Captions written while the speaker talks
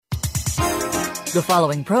The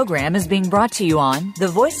following program is being brought to you on the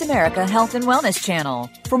Voice America Health and Wellness Channel.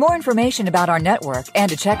 For more information about our network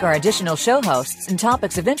and to check our additional show hosts and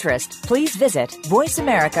topics of interest, please visit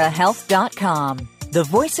voiceamericahealth.com. The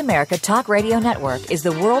Voice America Talk Radio Network is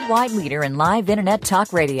the worldwide leader in live Internet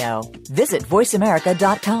talk radio. Visit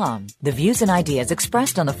voiceamerica.com. The views and ideas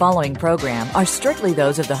expressed on the following program are strictly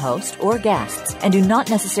those of the host or guests and do not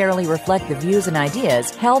necessarily reflect the views and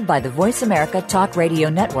ideas held by the Voice America Talk Radio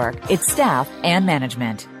Network, its staff, and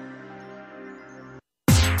management.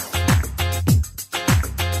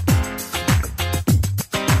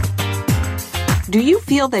 Do you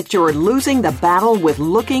feel that you're losing the battle with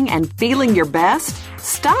looking and feeling your best?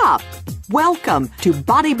 Stop! Welcome to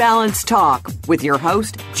Body Balance Talk with your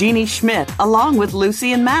host, Jeannie Schmidt, along with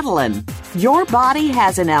Lucy and Madeline. Your body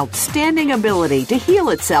has an outstanding ability to heal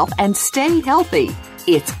itself and stay healthy.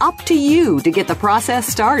 It's up to you to get the process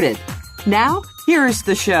started. Now, here's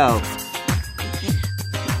the show.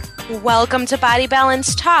 Welcome to Body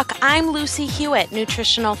Balance Talk. I'm Lucy Hewitt,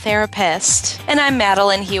 nutritional therapist. And I'm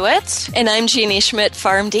Madeline Hewitt. And I'm Jeannie Schmidt,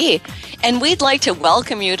 PharmD. And we'd like to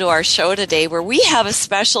welcome you to our show today where we have a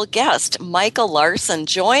special guest, Michael Larsen,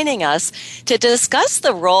 joining us to discuss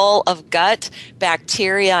the role of gut,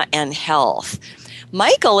 bacteria, and health.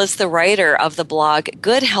 Michael is the writer of the blog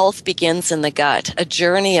Good Health Begins in the Gut, a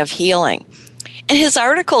journey of healing. And his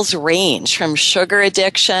articles range from sugar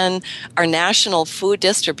addiction, our national food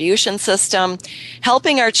distribution system,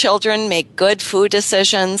 helping our children make good food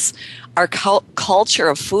decisions, our culture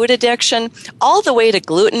of food addiction, all the way to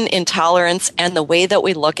gluten intolerance and the way that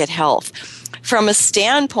we look at health. From a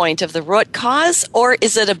standpoint of the root cause, or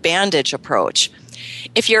is it a bandage approach?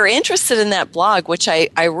 If you're interested in that blog, which I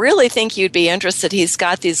really think you'd be interested, he's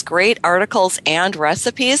got these great articles and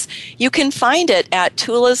recipes. You can find it at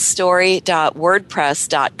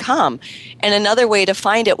tulastory.wordpress.com. And another way to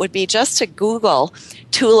find it would be just to Google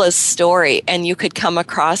Tula's Story, and you could come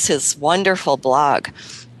across his wonderful blog.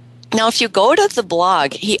 Now, if you go to the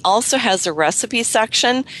blog, he also has a recipe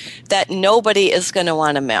section that nobody is going to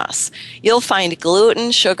want to miss. You'll find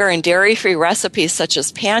gluten, sugar, and dairy-free recipes such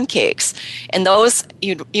as pancakes. And those,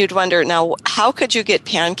 you'd wonder, now, how could you get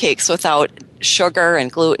pancakes without sugar and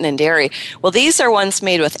gluten and dairy? Well, these are ones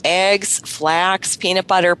made with eggs, flax, peanut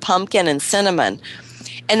butter, pumpkin, and cinnamon.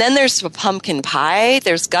 And then there's a pumpkin pie,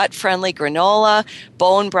 there's gut-friendly granola,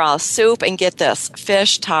 bone broth soup, and get this,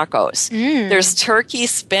 fish tacos. There's turkey,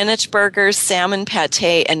 spinach burgers, salmon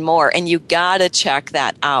pate, and more. And you gotta check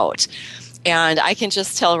that out. And I can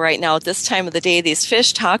just tell right now, at this time of the day, these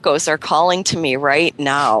fish tacos are calling to me right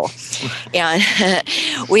now. And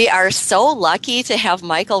we are so lucky to have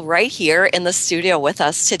Michael right here in the studio with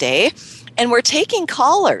us today. And we're taking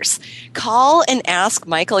callers. Call and ask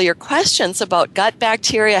Michael your questions about gut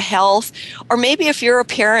bacteria health, or maybe if you're a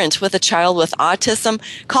parent with a child with autism,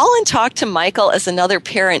 call and talk to Michael as another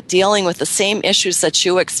parent dealing with the same issues that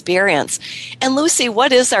you experience. And Lucy,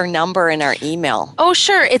 what is our number and our email? Oh,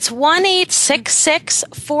 sure. It's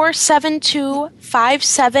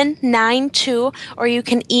 1-866-472-5792, or you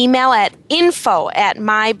can email at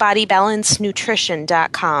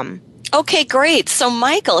info@mybodybalancenutrition.com. Okay, great. So,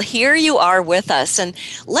 Michael, here you are with us, and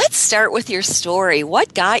let's start with your story.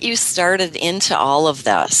 What got you started into all of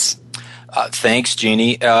this? Thanks,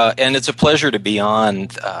 Jeannie, and it's a pleasure to be on.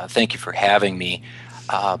 Thank you for having me.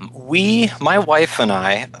 My wife and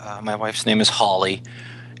I, my wife's name is Holly,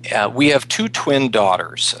 we have two twin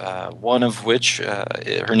daughters, one of which,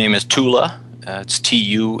 her name is Tula, it's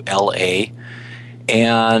Tula,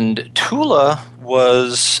 and Tula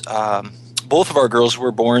was... both of our girls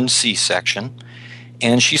were born C-section,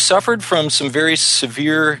 and she suffered from some very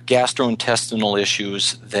severe gastrointestinal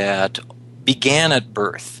issues that began at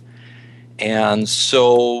birth. And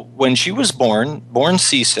so when she was born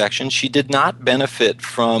C-section, she did not benefit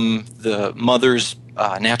from the mother's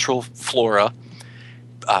natural flora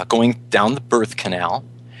going down the birth canal.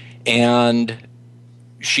 And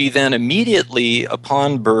she then immediately,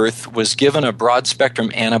 upon birth, was given a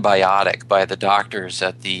broad-spectrum antibiotic by the doctors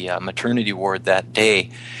at the maternity ward that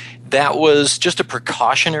day. That was just a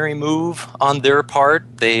precautionary move on their part.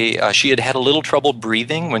 She had had a little trouble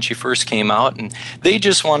breathing when she first came out, and they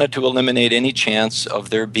just wanted to eliminate any chance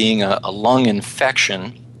of there being a lung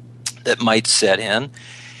infection that might set in.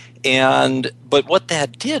 But what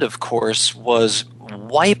that did, of course, was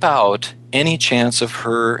wipe out any chance of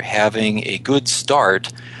her having a good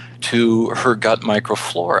start to her gut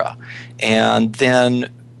microflora. And then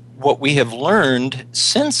what we have learned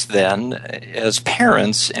since then as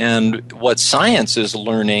parents, and what science is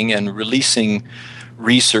learning and releasing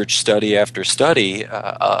research study after study,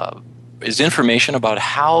 is information about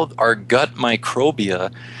how our gut microbia,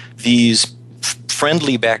 these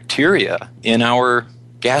friendly bacteria in our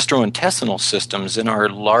gastrointestinal systems, in our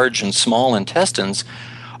large and small intestines,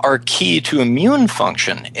 are key to immune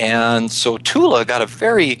function. And so Tula got a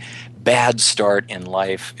very bad start in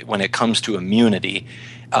life when it comes to immunity,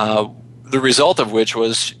 the result of which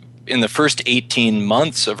was in the first 18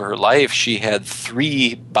 months of her life, she had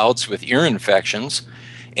 3 bouts with ear infections.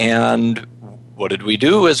 And what did we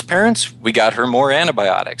do as parents? We got her more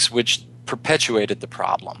antibiotics, which perpetuated the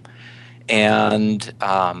problem. And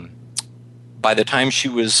by the time she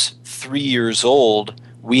was 3 years old,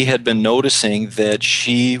 we had been noticing that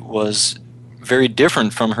she was very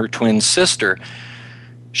different from her twin sister.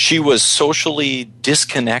 She was socially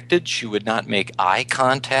disconnected. She would not make eye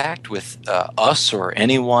contact with us or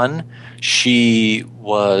anyone. She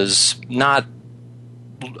was not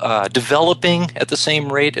developing at the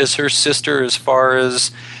same rate as her sister as far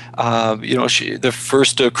as, the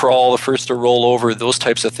first to crawl, the first to roll over, those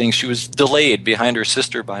types of things. She was delayed behind her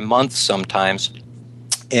sister by months sometimes.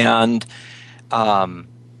 And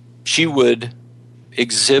she would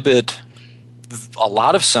exhibit a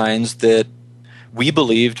lot of signs that we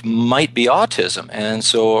believed might be autism. And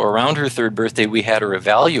so around her 3rd birthday, we had her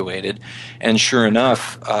evaluated. And sure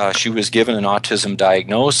enough, she was given an autism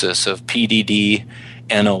diagnosis of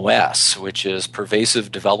PDD-NOS, which is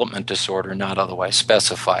pervasive development disorder not otherwise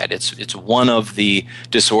specified. It's one of the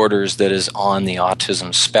disorders that is on the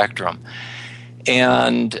autism spectrum.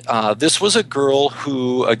 And this was a girl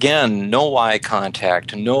who, again, no eye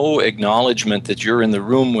contact, no acknowledgement that you're in the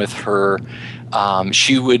room with her.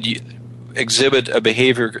 She would exhibit a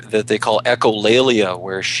behavior that they call echolalia,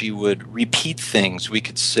 where she would repeat things. We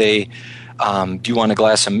could say, do you want a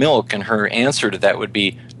glass of milk? And her answer to that would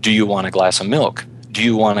be, do you want a glass of milk? Do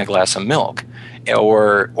you want a glass of milk?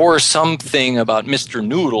 Or something about Mr.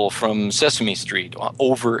 Noodle from Sesame Street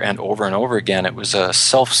over and over and over again. It was a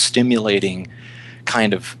self-stimulating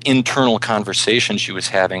kind of internal conversation she was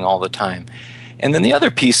having all the time. And then the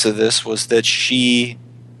other piece of this was that she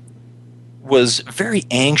was very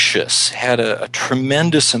anxious, had a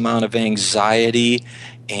tremendous amount of anxiety,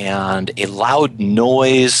 and a loud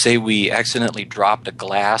noise, say we accidentally dropped a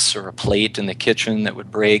glass or a plate in the kitchen that would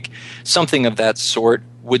break, something of that sort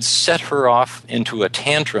would set her off into a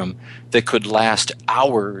tantrum that could last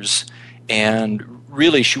hours, and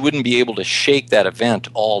really she wouldn't be able to shake that event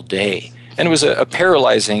all day. And it was a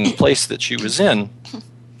paralyzing place that she was in.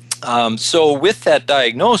 So with that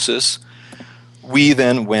diagnosis, we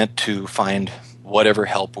then went to find whatever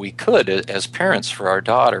help we could as parents for our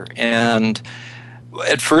daughter. And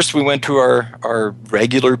at first we went to our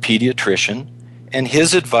regular pediatrician, and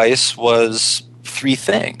his advice was 3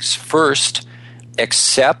 things. First,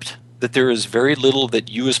 accept that there is very little that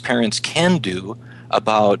you as parents can do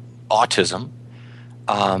about autism.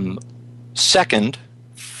 Second,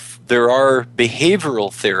 there are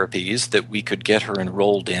behavioral therapies that we could get her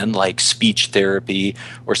enrolled in, like speech therapy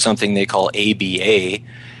or something they call ABA,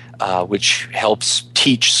 which helps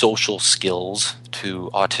teach social skills to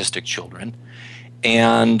autistic children.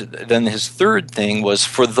 And then his third thing was,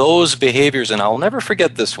 for those behaviors, and I'll never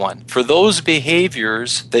forget this one, for those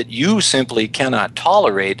behaviors that you simply cannot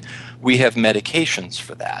tolerate, we have medications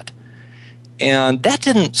for that. And that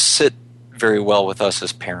didn't sit very well with us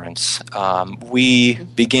as parents. We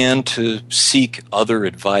began to seek other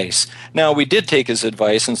advice. Now, we did take his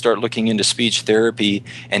advice and start looking into speech therapy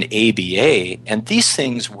and ABA, and these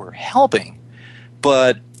things were helping,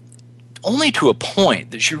 but only to a point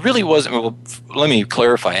that she really wasn't. Well, let me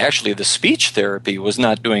clarify. Actually, the speech therapy was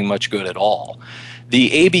not doing much good at all.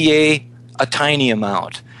 The ABA, a tiny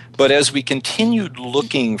amount. But as we continued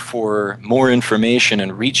looking for more information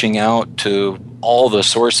and reaching out to all the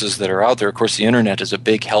sources that are out there, of course, the internet is a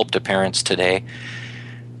big help to parents today,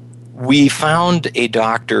 we found a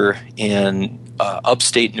doctor in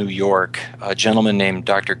upstate New York, a gentleman named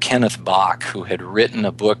Dr. Kenneth Bach, who had written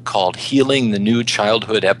a book called Healing the New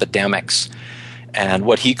Childhood Epidemics, and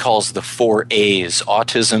what he calls the 4 A's: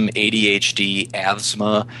 autism, ADHD,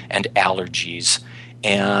 asthma, and allergies.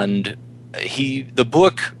 And the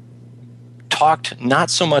book talked not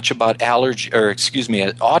so much about autism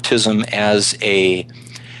as a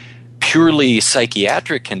purely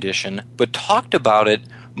psychiatric condition, but talked about it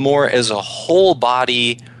more as a whole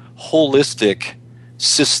body, holistic,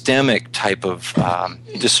 systemic type of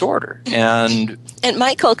disorder. And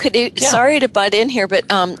Michael, could you, sorry to butt in here, but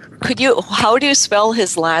how do you spell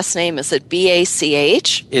his last name? Is it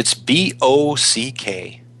B-A-C-H? It's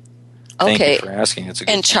B-O-C-K. Okay. Thank you for asking. It's a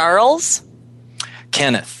good And Charles?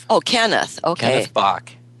 Kenneth. Oh, Kenneth. Okay. Kenneth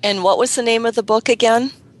Bach. And what was the name of the book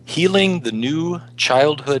again? Healing the New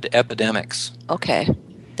Childhood Epidemics. Okay.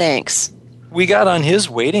 Thanks. We got on his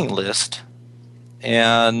waiting list,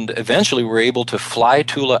 and eventually were able to fly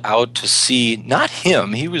Tula out to see, not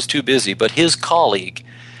him, he was too busy, but his colleague.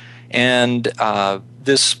 And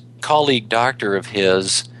this colleague doctor of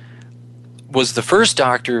his was the first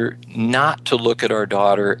doctor not to look at our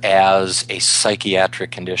daughter as a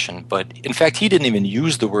psychiatric condition. But in fact, he didn't even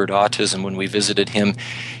use the word autism when we visited him.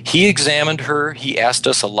 He examined her. He asked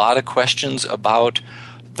us a lot of questions about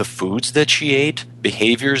the foods that she ate,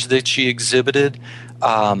 behaviors that she exhibited.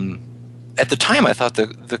 At the time, I thought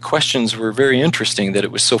the questions were very interesting, that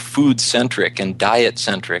it was so food-centric and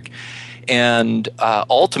diet-centric. And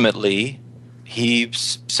ultimately, he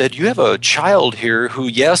said, you have a child here who,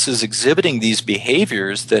 yes, is exhibiting these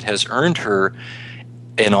behaviors that has earned her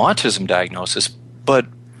an autism diagnosis, but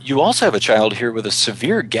you also have a child here with a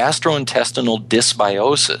severe gastrointestinal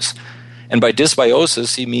dysbiosis. And by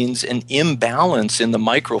dysbiosis, he means an imbalance in the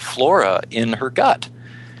microflora in her gut.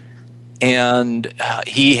 And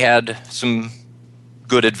he had some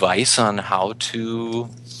good advice on how to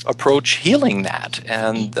approach healing that.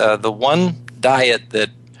 And the one diet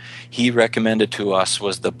that he recommended to us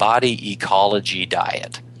was the body ecology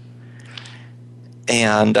diet.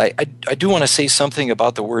 And I do want to say something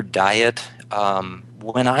about the word diet.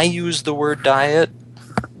 When I use the word diet,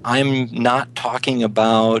 I'm not talking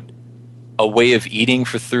about a way of eating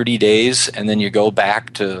for 30 days and then you go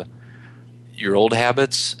back to your old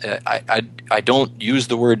habits. I don't use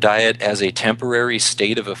the word diet as a temporary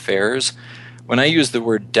state of affairs. When I use the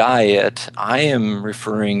word diet, I am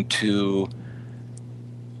referring to,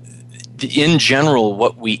 in general,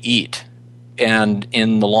 what we eat and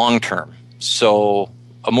in the long term. So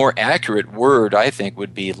a more accurate word, I think,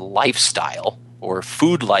 would be lifestyle or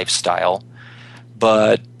food lifestyle.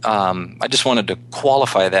 But I just wanted to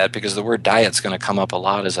qualify that because the word diet's going to come up a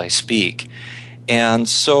lot as I speak. And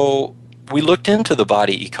so we looked into the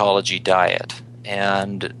body ecology diet.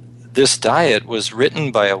 And this diet was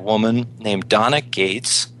written by a woman named Donna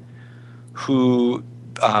Gates, who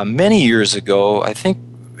many years ago, I think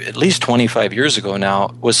at least 25 years ago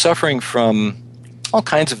now, was suffering from all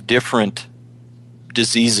kinds of different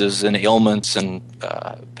diseases and ailments and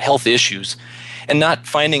health issues, and not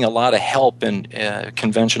finding a lot of help in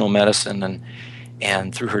conventional medicine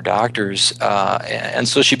and through her doctors. And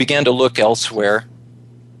so she began to look elsewhere.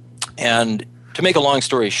 And to make a long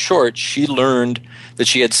story short, she learned that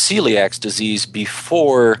she had celiac disease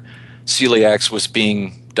before celiac was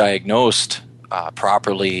being diagnosed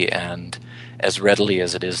properly and as readily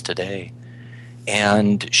as it is today.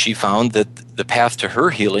 And she found that the path to her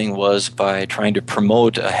healing was by trying to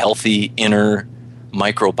promote a healthy inner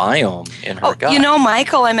microbiome in her gut. You know,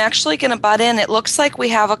 Michael, I'm actually going to butt in. It looks like we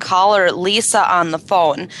have a caller, Lisa, on the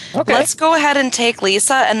phone. Okay. Let's go ahead and take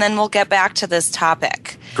Lisa, and then we'll get back to this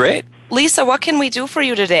topic. Great. Lisa, what can we do for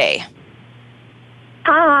you today?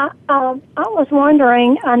 I was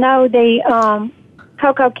wondering, I know the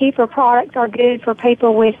cocoa kefir products are good for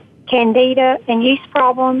people with candida and yeast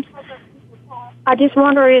problems. I just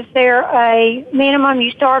wonder, is there a minimum you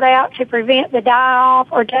start out to prevent the die-off,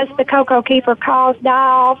 or does the cocoa kefir cause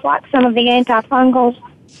die-off like some of the antifungals?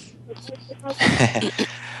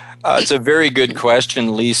 It's a very good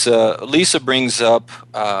question, Lisa. Lisa brings up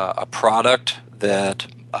a product that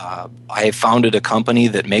I founded a company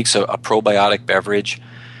that makes a probiotic beverage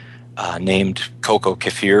named Cocoa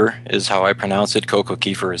Kefir is how I pronounce it. Cocoa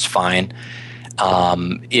Kefir is fine.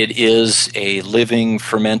 It is a living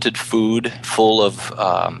fermented food full of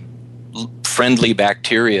friendly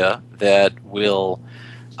bacteria that will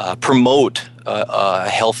promote a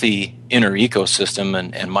healthy inner ecosystem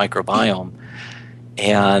and microbiome.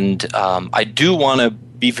 And I do want to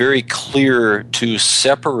be very clear to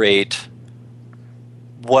separate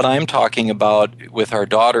what I'm talking about with our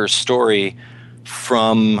daughter's story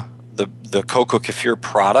from the Cocoa Kefir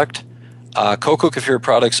product. Cocoa Kefir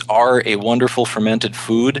products are a wonderful fermented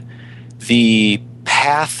food. The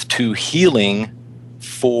path to healing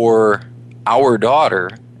for our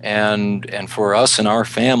daughter and for us and our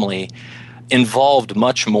family involved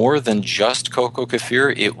much more than just Cocoa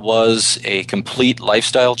Kefir. It was a complete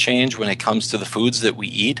lifestyle change when it comes to the foods that we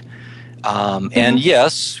eat. And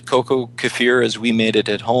yes, Cocoa Kefir, as we made it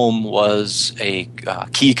at home, was a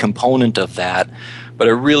key component of that. But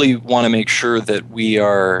I really want to make sure that we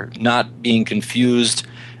are not being confused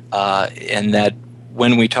and that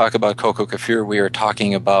when we talk about Cocoa Kefir, we are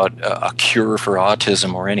talking about a cure for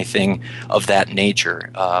autism or anything of that nature.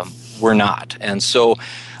 We're not. And so,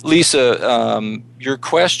 Lisa, your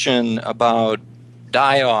question about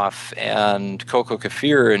die-off and Cocoa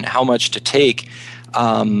Kefir and how much to take,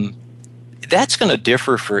 that's going to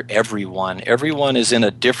differ for everyone. Everyone is in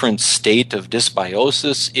a different state of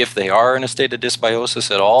dysbiosis, if they are in a state of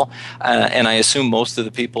dysbiosis at all. And I assume most of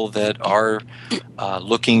the people that are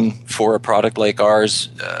looking for a product like ours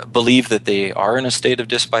believe that they are in a state of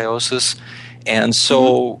dysbiosis. And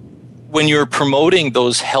so when you're promoting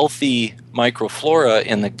those healthy microflora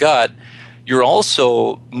in the gut, you're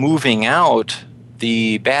also moving out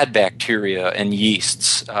the bad bacteria and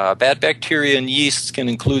yeasts. Bad bacteria and yeasts can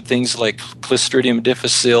include things like Clostridium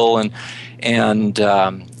difficile and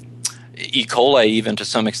E. coli even to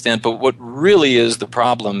some extent. But what really is the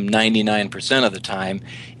problem 99% of the time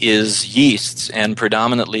is yeasts, and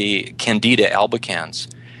predominantly Candida albicans.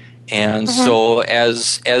 And so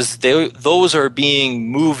as those are being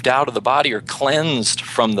moved out of the body or cleansed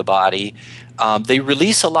from the body, they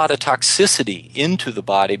release a lot of toxicity into the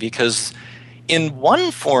body, because in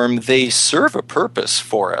one form they serve a purpose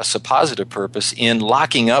for us, a positive purpose, in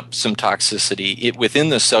locking up some toxicity within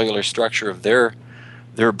the cellular structure of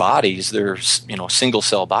their bodies, their single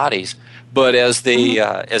cell bodies. But as they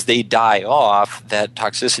die off, that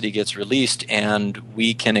toxicity gets released, and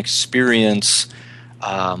we can experience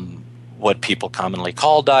what people commonly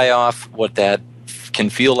call die-off. What that can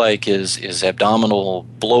feel like is abdominal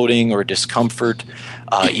bloating or discomfort,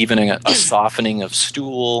 even a softening of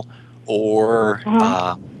stool, or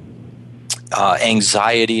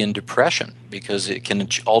anxiety and depression, because it can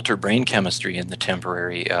alter brain chemistry in the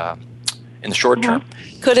short term.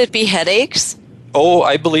 Could it be headaches? Oh,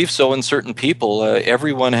 I believe so in certain people.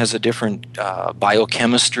 Everyone has a different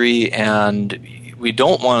biochemistry, and we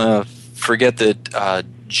don't want to forget that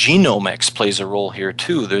genomics plays a role here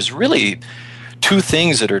too. There's really two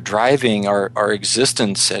things that are driving our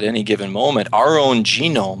existence at any given moment. Our own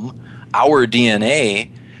genome, our DNA,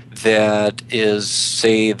 that is,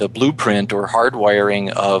 say, the blueprint or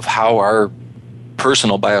hardwiring of how our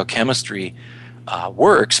personal biochemistry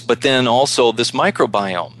works, but then also this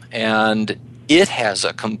microbiome. And it has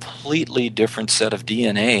a completely different set of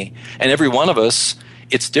DNA. And every one of us,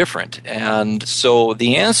 it's different. And so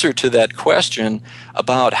the answer to that question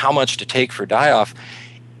about how much to take for die-off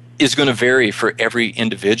is going to vary for every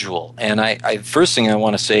individual. And first thing I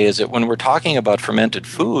want to say is that when we're talking about fermented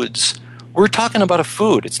foods, we're talking about a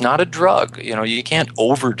food. It's not a drug. You can't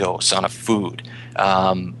overdose on a food.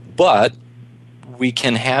 But we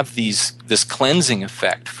can have this cleansing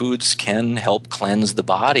effect. Foods can help cleanse the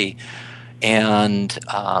body. And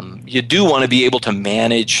you do want to be able to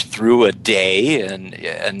manage through a day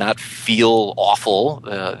and not feel awful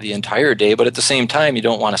the entire day. But at the same time, you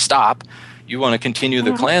don't want to stop. You want to continue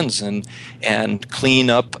the cleanse and clean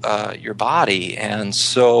up your body. And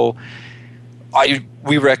so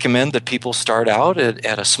we recommend that people start out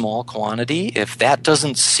at a small quantity. If that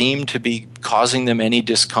doesn't seem to be causing them any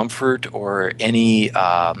discomfort or any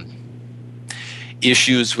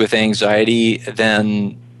issues with anxiety,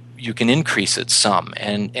 then you can increase it some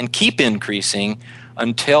and keep increasing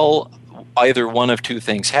until either one of two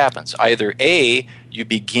things happens. Either A, you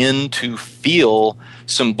begin to feel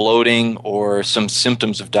some bloating or some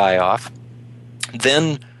symptoms of die-off,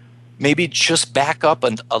 then maybe just back up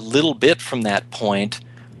a little bit from that point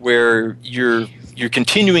where you're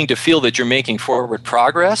continuing to feel that you're making forward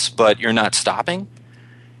progress, but you're not stopping.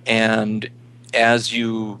 And as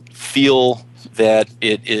you feel that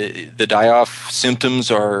the die-off symptoms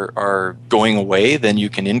are going away, then you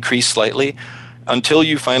can increase slightly until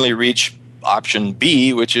you finally reach option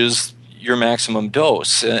B, which is your maximum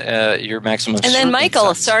dose, your maximum. And then,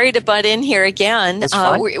 Michael, sorry to butt in here again.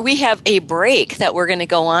 We have a break that we're going to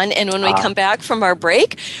go on, and when we come back from our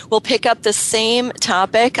break, we'll pick up the same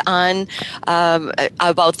topic on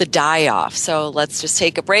about the die-off. So let's just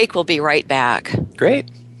take a break. We'll be right back. Great.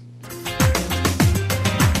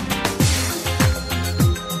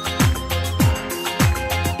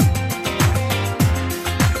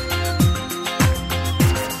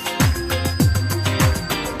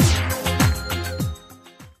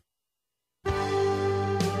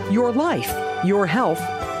 Your life, your health,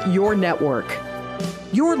 your network.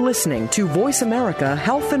 You're listening to Voice America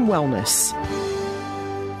Health and Wellness.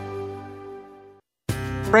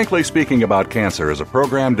 Frankly Speaking About Cancer is a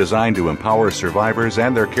program designed to empower survivors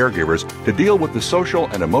and their caregivers to deal with the social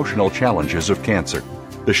and emotional challenges of cancer.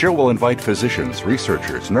 The show will invite physicians,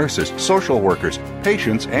 researchers, nurses, social workers,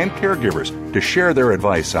 patients, and caregivers to share their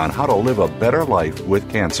advice on how to live a better life with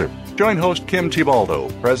cancer. Join host Kim Tibaldo,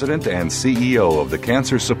 President and CEO of the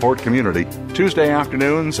Cancer Support Community, Tuesday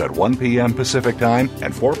afternoons at 1 p.m. Pacific Time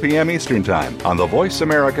and 4 p.m. Eastern Time on the Voice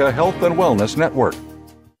America Health and Wellness Network.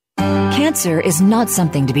 Cancer is not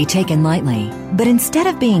something to be taken lightly, but instead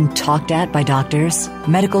of being talked at by doctors,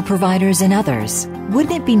 medical providers, and others,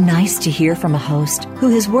 wouldn't it be nice to hear from a host who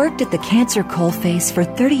has worked at the cancer coalface for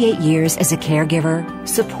 38 years as a caregiver,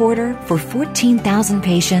 supporter for 14,000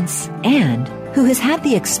 patients, and who has had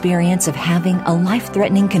the experience of having a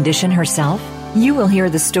life-threatening condition herself? You will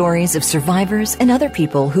hear the stories of survivors and other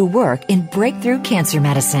people who work in breakthrough cancer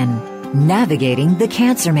medicine. Navigating the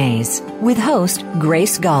Cancer Maze with host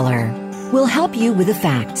Grace Galler will help you with the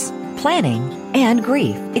facts, planning, and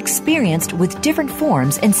grief experienced with different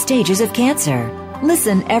forms and stages of cancer.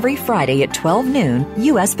 Listen every Friday at 12 noon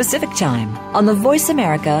U.S. Pacific Time on the Voice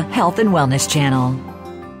America Health and Wellness Channel.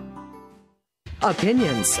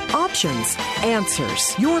 Opinions, options,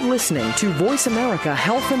 answers. You're listening to Voice America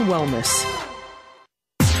Health and Wellness.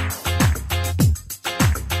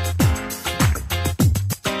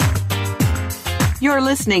 You're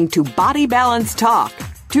listening to Body Balance Talk.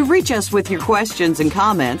 To reach us with your questions and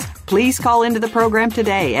comments, please call into the program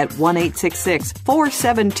today at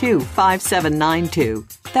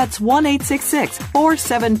 1-866-472-5792. That's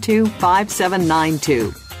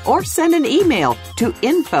 1-866-472-5792. Or send an email to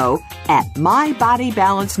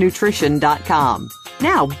info@mybodybalancenutrition.com.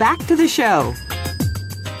 Now, back to the show.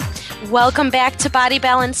 Welcome back to Body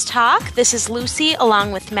Balance Talk. This is Lucy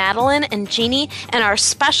along with Madeline and Jeannie and our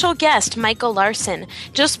special guest, Michael Larsen.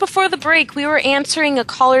 Just before the break, we were answering a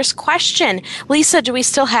caller's question. Lisa, do we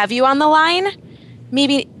still have you on the line?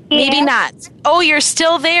 Maybe not. Oh, you're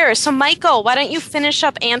still there. So, Michael, why don't you finish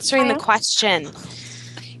up answering the question?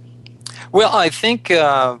 Well, I think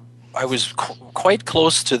I was quite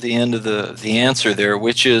close to the end of the answer there,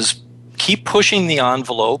 which is keep pushing the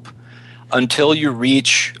envelope until you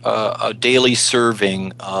reach a daily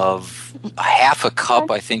serving of a half a cup,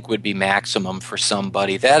 I think would be maximum for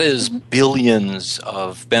somebody. That is billions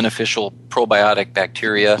of beneficial probiotic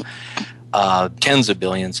bacteria, tens of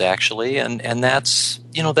billions actually, and that's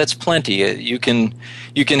plenty. You can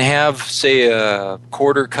have, say, a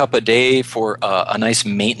quarter cup a day for a nice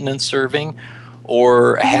maintenance serving,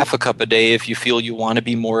 or a half a cup a day if you feel you want to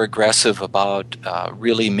be more aggressive about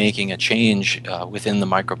really making a change within the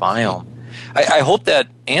microbiome. I hope that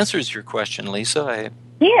answers your question, Lisa.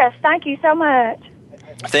 Yes, thank you so much.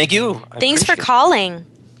 Thank you. Thanks for calling.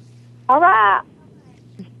 All right.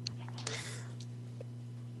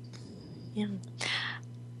 Yeah.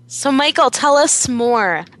 So, Michael, tell us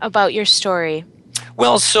more about your story.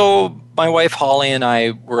 Well, so my wife Holly and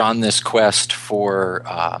I were on this quest for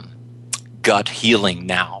gut healing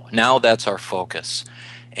now. Now that's our focus.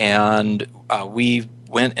 And we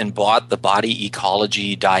went and bought the Body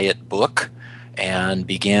Ecology Diet book and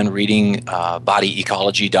began reading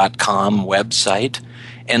bodyecology.com website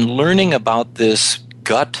and learning about this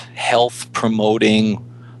gut health promoting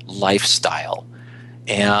lifestyle.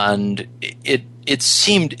 And it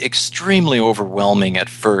seemed extremely overwhelming at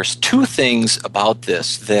first. Two things about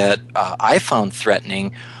this that I found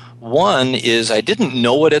threatening. One is I didn't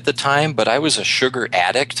know it at the time, but I was a sugar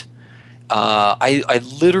addict. I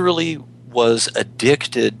literally was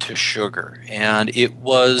addicted to sugar, and it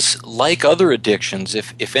was like other addictions.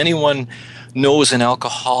 If anyone knows an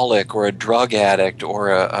alcoholic or a drug addict or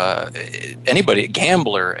anybody, a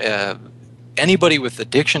gambler, anybody with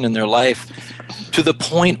addiction in their life, to the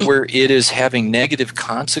point where it is having negative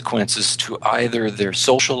consequences to either their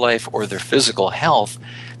social life or their physical health,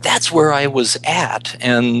 that's where I was at.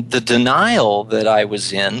 And the denial that I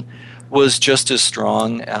was in was just as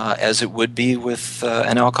strong as it would be with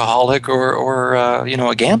an alcoholic or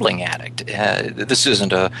a gambling addict. This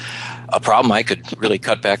isn't a problem. I could really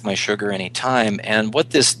cut back my sugar any time. And what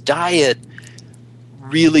this diet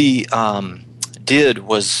really did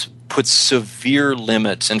was put severe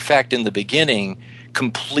limits. In fact, in the beginning,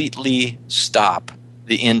 completely stop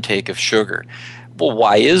the intake of sugar. Well,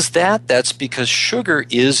 why is that? That's because sugar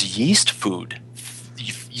is yeast food.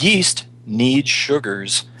 Yeast needs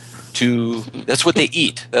sugars that's what they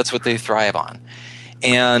eat. That's what they thrive on.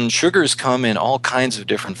 And sugars come in all kinds of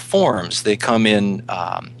different forms. They come in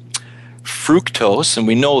fructose, and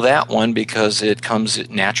we know that one because it comes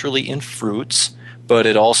naturally in fruits, but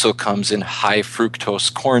it also comes in high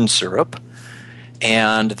fructose corn syrup.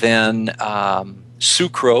 And then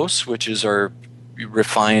sucrose, which is our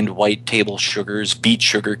refined white table sugars, beet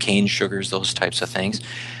sugar, cane sugars, those types of things.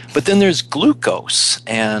 But then there's glucose,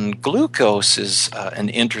 and glucose is an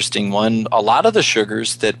interesting one. A lot of the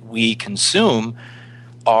sugars that we consume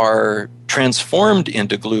are transformed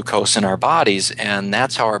into glucose in our bodies, and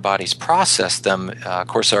that's how our bodies process them. Of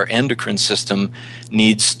course, our endocrine system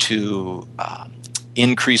needs to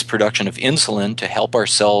increase production of insulin to help our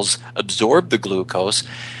cells absorb the glucose.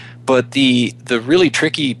 But the really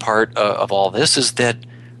tricky part of all this is that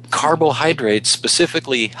carbohydrates,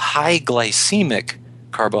 specifically high glycemic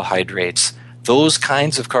carbohydrates, those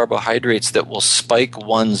kinds of carbohydrates that will spike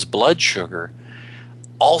one's blood sugar,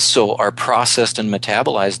 also are processed and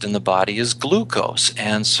metabolized in the body as glucose.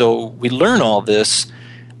 And so we learn all this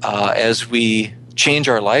as we change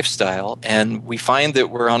our lifestyle, and we find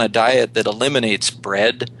that we're on a diet that eliminates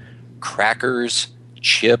bread, crackers,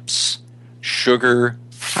 chips, sugar,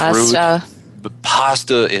 fruit.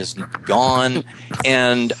 Pasta is gone.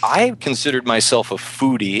 And I considered myself a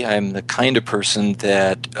foodie. I'm the kind of person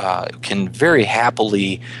that can very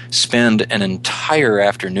happily spend an entire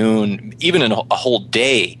afternoon, even a whole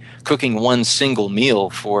day, cooking one single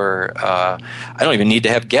meal for, I don't even need to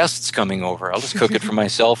have guests coming over. I'll just cook it for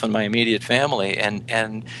myself and my immediate family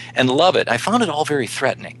and love it. I found it all very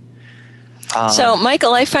threatening. So,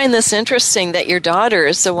 Michael, I find this interesting that your daughter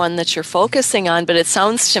is the one that you're focusing on, but it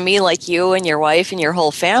sounds to me like you and your wife and your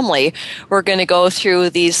whole family were going to go through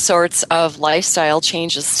these sorts of lifestyle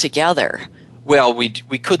changes together. Well, we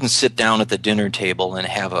couldn't sit down at the dinner table and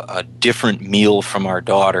have a different meal from our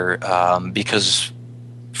daughter because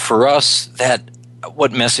for us,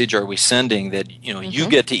 what message are we sending that, you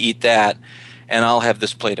get to eat that and I'll have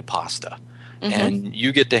this plate of pasta? Mm-hmm. And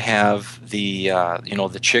you get to have the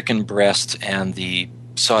the chicken breast and the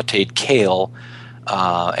sautéed kale,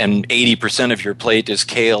 and 80% of your plate is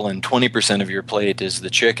kale and 20% of your plate is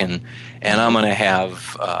the chicken, and I'm going to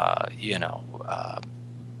have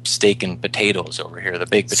steak and potatoes over here, the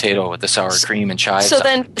baked potato with the sour cream and chives.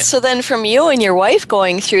 So then from you and your wife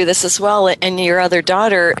going through this as well, and your other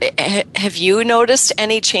daughter, have you noticed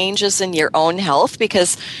any changes in your own health?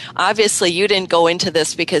 Because obviously you didn't go into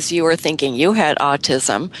this because you were thinking you had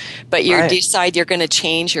autism, but you decide you're going to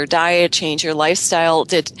change your diet, change your lifestyle.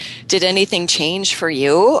 Did anything change for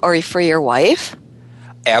you or for your wife?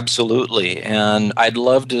 Absolutely, and I'd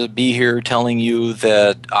love to be here telling you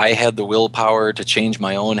that I had the willpower to change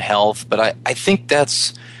my own health, but I think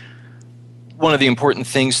that's one of the important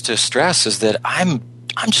things to stress is that I'm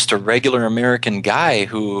just a regular American guy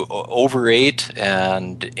who overate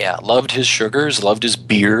and loved his sugars, loved his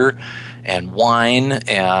beer and wine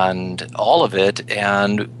and all of it,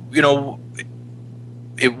 and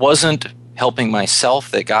it wasn't helping myself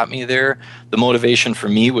that got me there. The motivation for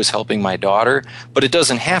me was helping my daughter, but it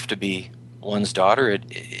doesn't have to be one's daughter.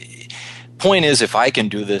 Point is, if I can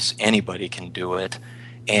do this, anybody can do it.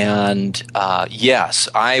 And yes,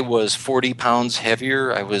 I was 40 pounds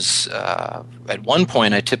heavier. I was, at one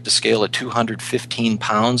point, I tipped the scale at 215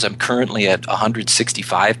 pounds. I'm currently at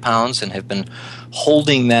 165 pounds and have been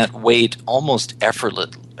holding that weight almost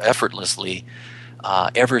effortlessly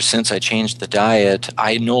ever since I changed the diet.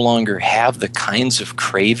 I no longer have the kinds of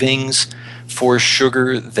cravings for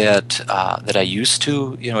sugar that I used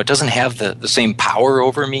to. It doesn't have the same power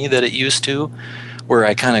over me that it used to, where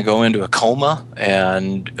I kind of go into a coma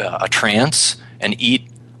and a trance and eat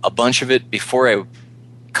a bunch of it before I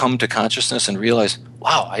come to consciousness and realize,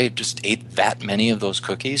 wow, I just ate that many of those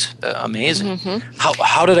cookies. Amazing. Mm-hmm.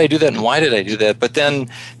 How did I do that and why did I do that? But then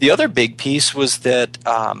the other big piece was that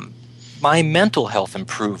my mental health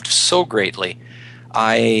improved so greatly.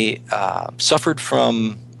 I suffered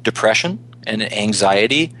from depression and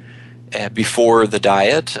anxiety before the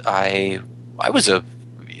diet. I was a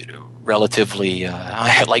relatively,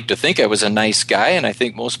 I like to think I was a nice guy, and I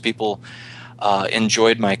think most people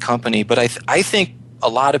enjoyed my company. But I think a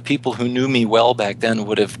lot of people who knew me well back then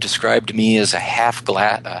would have described me as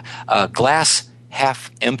a glass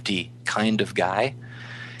half empty kind of guy.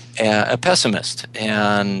 A pessimist,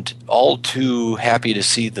 and all too happy to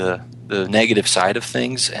see the negative side of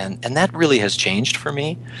things, and that really has changed for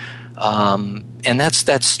me. And that's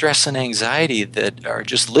that stress and anxiety that are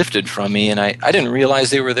just lifted from me, and I didn't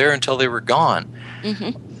realize they were there until they were gone.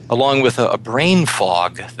 Mm-hmm. Along with a brain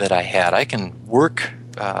fog that I had, I can work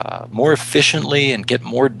more efficiently and get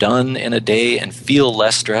more done in a day and feel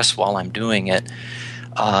less stress while I'm doing it.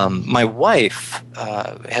 My wife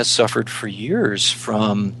has suffered for years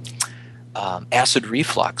from acid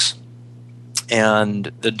reflux,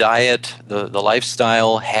 and the diet, the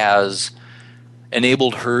lifestyle has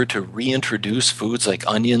enabled her to reintroduce foods like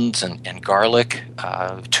onions and garlic,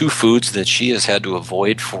 two foods that she has had to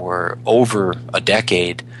avoid for over a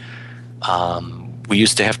decade. We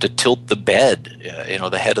used to have to tilt the bed,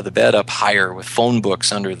 the head of the bed up higher with phone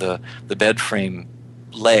books under the bed frame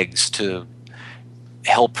legs to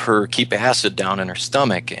help her keep acid down in her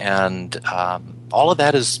stomach. And all of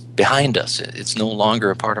that is behind us. It's no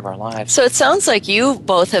longer a part of our lives. So it sounds like you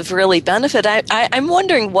both have really benefited. I'm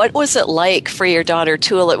wondering, what was it like for your daughter,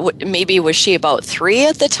 Tula? Maybe was she about 3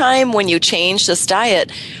 at the time when you changed this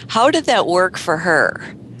diet? How did that work for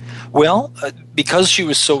her? Well, because she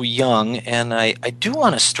was so young, and I do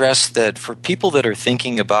want to stress that for people that are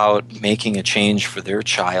thinking about making a change for their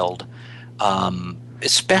child,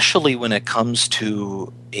 especially when it comes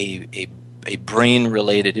to a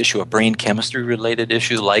brain-related issue, a brain chemistry-related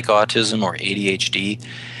issue like autism or ADHD,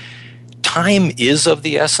 time is of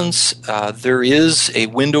the essence. There is a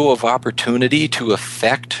window of opportunity to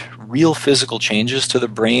affect real physical changes to the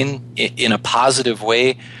brain in a positive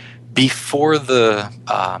way before the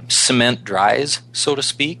cement dries, so to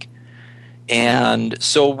speak. And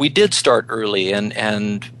so we did start early,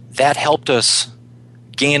 and that helped us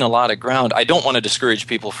gain a lot of ground. I don't want to discourage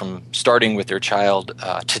people from starting with their child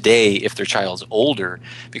today if their child's older,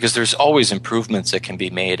 because there's always improvements that can be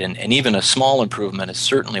made, and even a small improvement is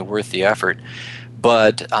certainly worth the effort.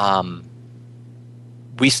 But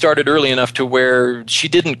we started early enough to where she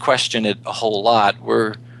didn't question it a whole lot.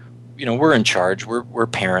 We're in charge. We're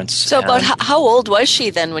parents. So about how old was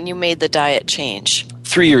she then when you made the diet change?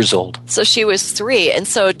 3 years old. So she was 3, and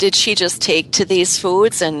so did she just take to these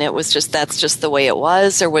foods, and that's just the way it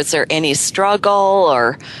was, or was there any struggle,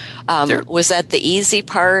 or was that the easy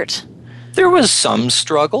part? There was some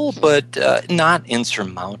struggle, but not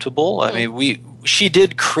insurmountable. I mean, she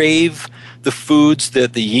did crave the foods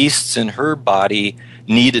that the yeasts in her body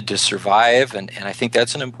needed to survive, and I think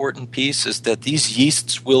that's an important piece, is that these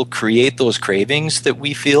yeasts will create those cravings that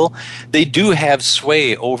we feel. They do have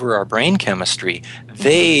sway over our brain chemistry.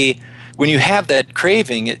 When you have that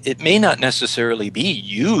craving, it may not necessarily be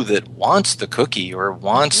you that wants the cookie or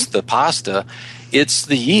wants the pasta. It's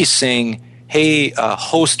the yeast saying, hey,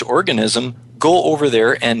 host organism, go over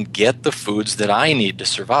there and get the foods that I need to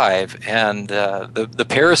survive. And the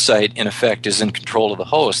parasite, in effect, is in control of the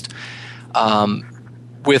host.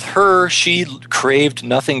 With her, she craved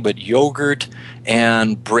nothing but yogurt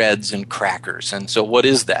and breads and crackers. And so what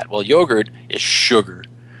is that? Well, yogurt is sugar.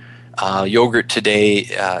 Yogurt today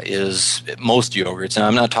is most yogurts, and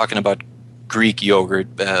I'm not talking about Greek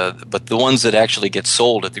yogurt, but the ones that actually get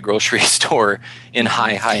sold at the grocery store in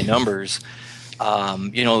high numbers.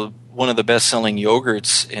 One of the best-selling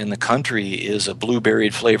yogurts in the country is a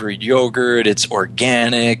blueberry-flavored yogurt. It's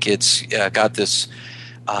organic. It's got this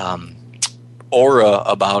aura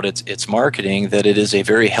about its marketing that it is a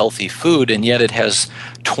very healthy food, and yet it has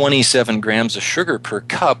 27 grams of sugar per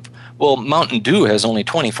cup. Well, Mountain Dew has only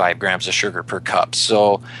 25 grams of sugar per cup,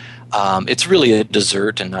 so it's really a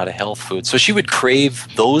dessert and not a health food. So she would crave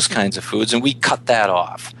those kinds of foods, and we cut that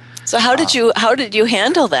off. So how did you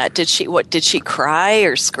handle that? Did she cry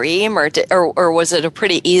or scream, or was it a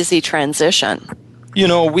pretty easy transition?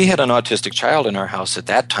 We had an autistic child in our house at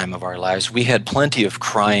that time of our lives. We had plenty of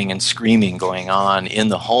crying and screaming going on in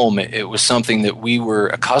the home. It was something that we were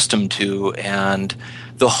accustomed to, and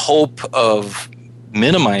the hope of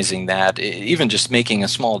minimizing that, even just making a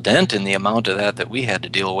small dent in the amount of that we had to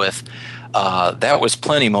deal with, that was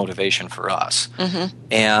plenty motivation for us. Mm-hmm.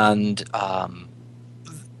 And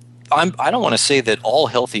I don't want to say that all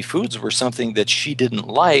healthy foods were something that she didn't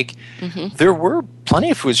like. Mm-hmm. There were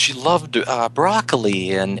plenty of foods. She loved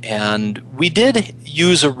broccoli, and we did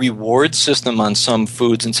use a reward system on some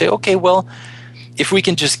foods and say, okay, well, if we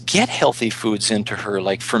can just get healthy foods into her,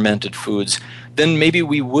 like fermented foods, then maybe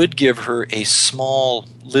we would give her a small,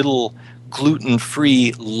 little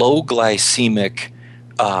gluten-free, low-glycemic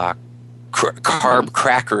carb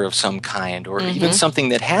cracker of some kind, or even something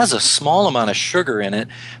that has a small amount of sugar in it,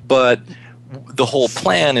 but the whole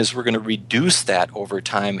plan is we're going to reduce that over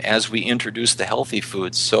time as we introduce the healthy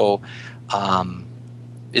foods. So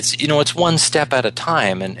it's one step at a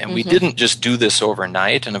time, and we didn't just do this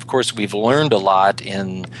overnight. And of course, we've learned a lot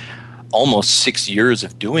in almost 6 years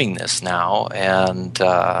of doing this now, and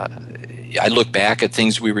I look back at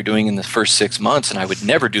things we were doing in the first 6 months, and I would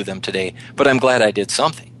never do them today, but I'm glad I did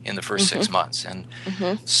something in the first 6 months. And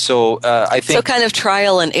so I think... So kind of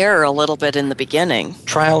trial and error a little bit in the beginning.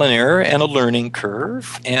 Trial and error and a learning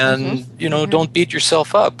curve. And, don't beat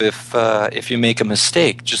yourself up if you make a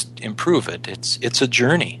mistake. Just improve it. It's a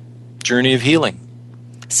journey of healing.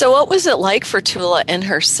 So what was it like for Tula and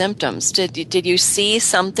her symptoms? Did you see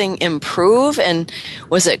something improve, and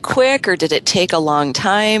was it quick, or did it take a long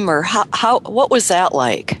time, or what was that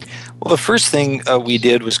like? Well, the first thing we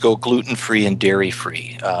did was go gluten-free and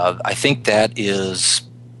dairy-free. I think that is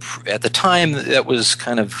at the time, that was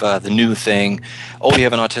kind of the new thing. Oh, you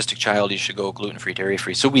have an autistic child, you should go gluten-free,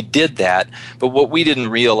 dairy-free. So we did that. But what we didn't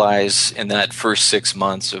realize in that first 6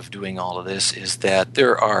 months of doing all of this is that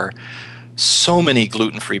there are so many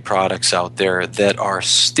gluten-free products out there that are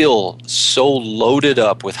still so loaded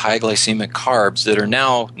up with high glycemic carbs that are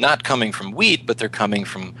now not coming from wheat, but they're coming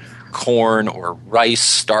from corn or rice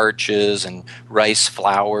starches and rice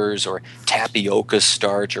flours or tapioca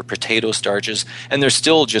starch or potato starches, and they're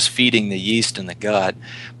still just feeding the yeast in the gut.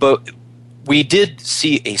 But we did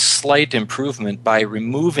see a slight improvement by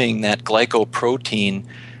removing that glycoprotein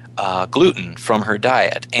gluten from her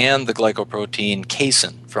diet and the glycoprotein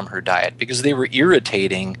casein from her diet, because they were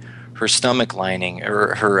irritating her stomach lining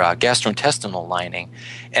or her gastrointestinal lining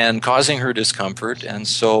and causing her discomfort. And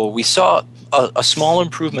so we saw a small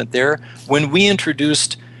improvement there. When we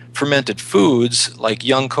introduced fermented foods like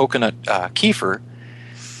young coconut kefir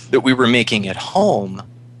that we were making at home,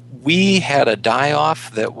 we had a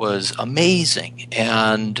die-off that was amazing.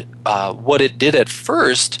 And what it did at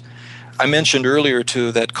first, I mentioned earlier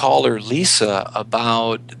to that caller, Lisa,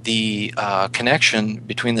 about the connection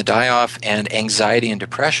between the die-off and anxiety and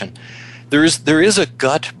depression. There is a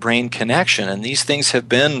gut-brain connection, and these things have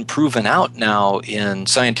been proven out now in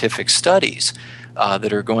scientific studies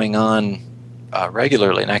that are going on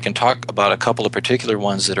regularly. And I can talk about a couple of particular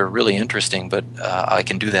ones that are really interesting, but I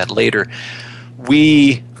can do that later.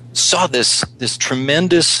 We saw this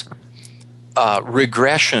tremendous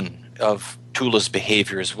regression of Tula's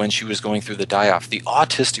behaviors when she was going through the die-off. The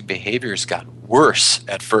autistic behaviors got worse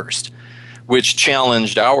at first, which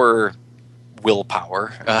challenged our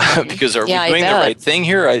willpower because are we doing the right thing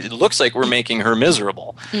here? It looks like we're making her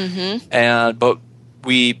miserable. Mm-hmm. But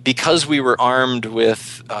because we were armed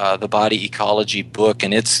with the Body Ecology book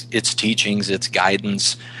and its teachings, its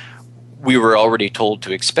guidance, we were already told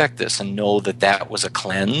to expect this and know that was a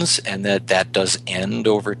cleanse and that does end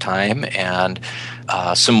over time, and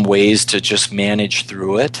some ways to just manage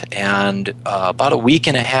through it. And about a week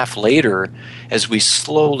and a half later, as we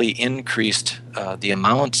slowly increased the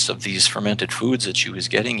amounts of these fermented foods that she was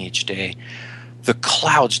getting each day, the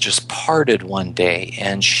clouds just parted one day,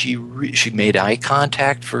 and she made eye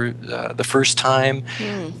contact for the first time.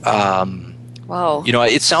 Wow. You know,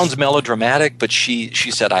 it sounds melodramatic, but she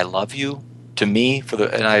said, "I love you," to me,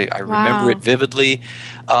 and I remember it vividly.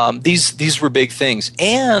 These were big things.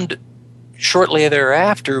 And shortly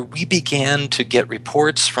thereafter, we began to get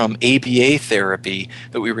reports from ABA therapy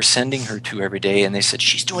that we were sending her to every day, and they said,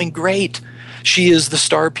 "She's doing great. She is the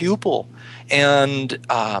star pupil." And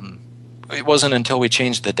it wasn't until we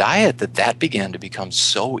changed the diet that began to become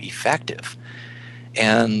so effective.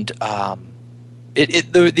 And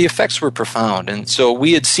the effects were profound, and so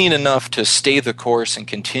we had seen enough to stay the course and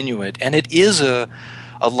continue it. And it is a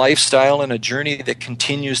lifestyle and a journey that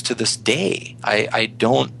continues to this day. I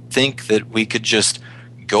don't think that we could just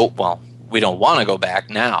go, well, we don't want to go back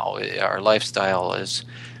now. Our lifestyle is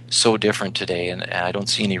so different today, and I don't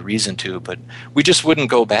see any reason to, but we just wouldn't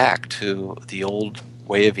go back to the old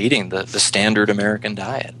way of eating, the standard American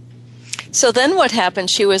diet. So then what happened?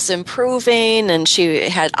 She was improving, and she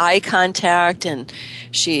had eye contact, and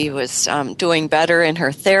she was doing better in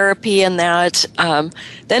her therapy and that.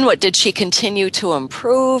 Then what? Did she continue to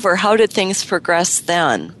improve, or how did things progress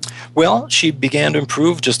then? Well, she began to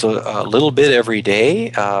improve just a little bit every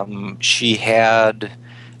day. She had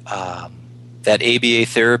that ABA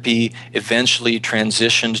therapy eventually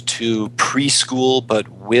transitioned to preschool, but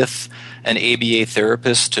with an ABA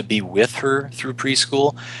therapist to be with her through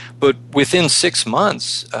preschool. But within 6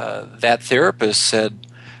 months, that therapist said,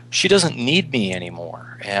 "She doesn't need me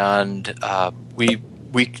anymore," and we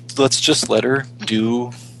let's just let her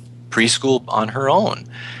do preschool on her own.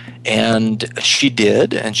 And she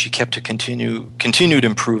did, and she continued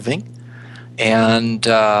improving. And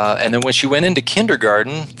then when she went into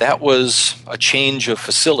kindergarten, that was a change of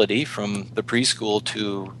facility from the preschool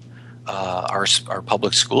to our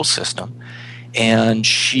public school system. And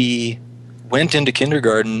she went into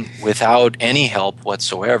kindergarten without any help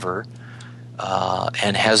whatsoever,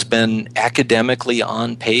 and has been academically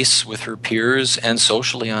on pace with her peers and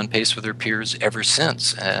socially on pace with her peers ever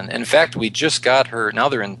since. And in fact, we just got her, now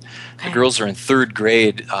the girls are in 3rd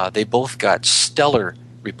grade. They both got stellar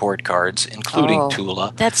report cards, including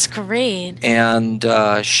Tula. That's great. And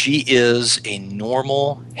she is a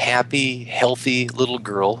normal, happy, healthy little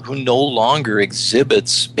girl who no longer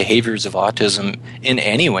exhibits behaviors of autism in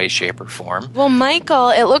any way, shape, or form. Well,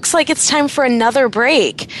 Michael, it looks like it's time for another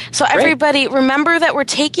break. So everybody, remember that we're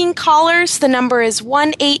taking callers. The number is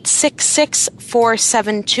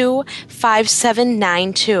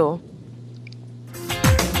 1-866-472-5792.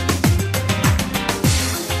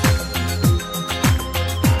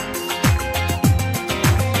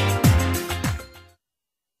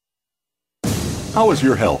 How is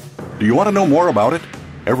your health? Do you want to know more about it?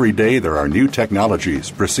 Every day there are new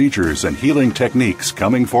technologies, procedures, and healing techniques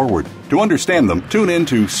coming forward. To understand them, tune in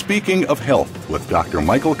to Speaking of Health with Dr.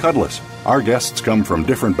 Michael Cudlis. Our guests come from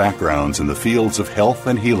different backgrounds in the fields of health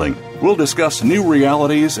and healing. We'll discuss new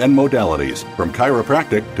realities and modalities, from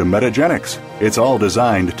chiropractic to metagenics. It's all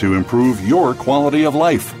designed to improve your quality of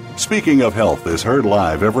life. Speaking of Health is heard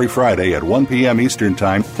live every Friday at 1 p.m. Eastern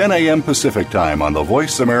Time, 10 a.m. Pacific Time on the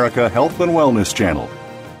Voice America Health and Wellness Channel.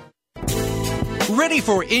 Ready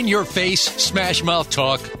for in-your-face, smash-mouth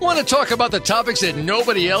talk? Want to talk about the topics that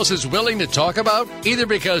nobody else is willing to talk about? Either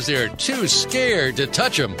because they're too scared to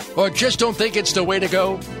touch them or just don't think it's the way to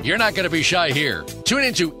go? You're not going to be shy here. Tune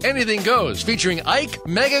into Anything Goes featuring Ike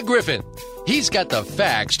Mega Griffin. He's got the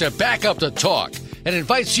facts to back up the talk and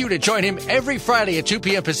invites you to join him every Friday at 2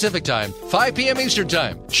 p.m. Pacific Time, 5 p.m. Eastern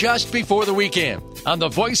Time, just before the weekend on the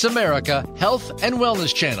Voice America Health and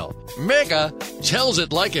Wellness Channel. Mega tells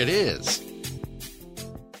it like it is.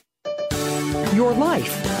 Your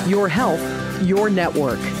life, your health, your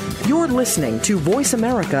network. You're listening to Voice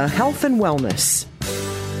America Health and Wellness.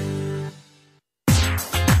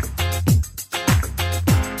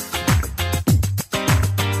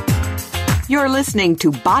 You're listening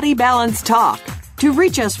to Body Balance Talk. To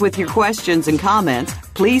reach us with your questions and comments,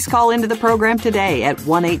 please call into the program today at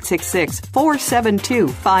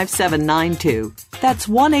 1-866-472-5792. That's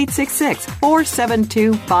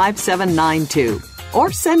 1-866-472-5792.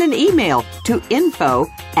 Or send an email to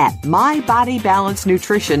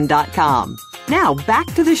info@mybodybalancenutrition.com. Now, back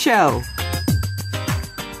to the show.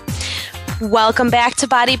 Welcome back to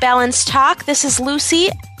Body Balance Talk. This is Lucy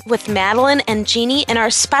with Madeline and Jeannie and our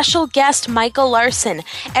special guest, Michael Larsen.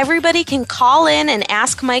 Everybody can call in and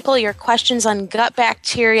ask Michael your questions on gut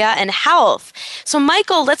bacteria and health. So,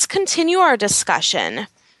 Michael, let's continue our discussion.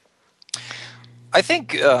 I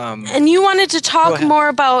think... and you wanted to talk more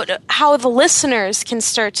about how the listeners can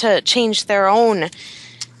start to change their own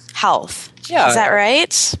health. Yeah. Is that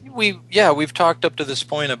right? We've talked up to this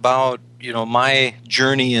point about, my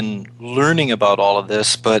journey in learning about all of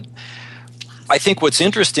this, but I think what's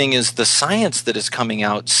interesting is the science that is coming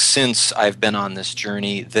out since I've been on this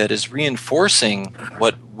journey that is reinforcing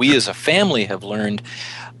what we as a family have learned.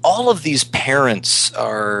 All of these parents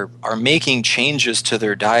are making changes to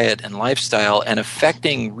their diet and lifestyle and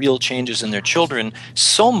affecting real changes in their children,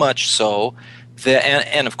 so much so that,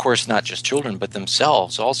 and of course not just children, but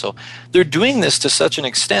themselves also. They're doing this to such an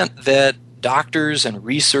extent that doctors and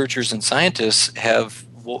researchers and scientists have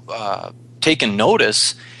taken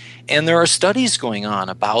notice, and there are studies going on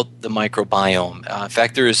about the microbiome. In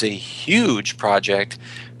fact, there is a huge project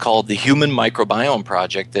called the Human Microbiome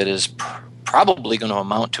Project that is probably going to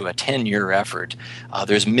amount to a 10-year effort.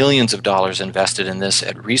 There's millions of dollars invested in this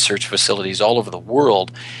at research facilities all over the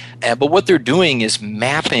world. But what they're doing is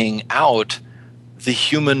mapping out the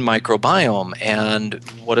human microbiome. And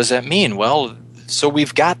what does that mean? Well, so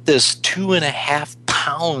we've got this 2.5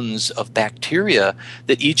 pounds of bacteria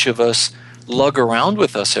that each of us lug around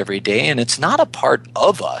with us every day, and it's not a part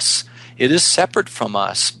of us. It is separate from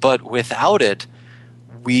us, but without it,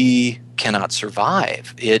 we cannot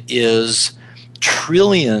survive. It is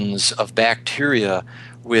trillions of bacteria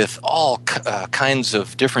with all kinds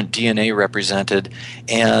of different DNA represented,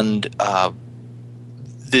 and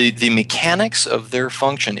the mechanics of their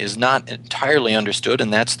function is not entirely understood,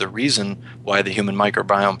 and that's the reason why the Human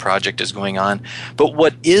Microbiome Project is going on. But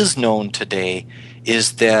what is known today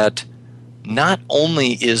is that not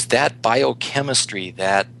only is that biochemistry,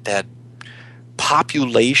 that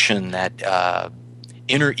population, that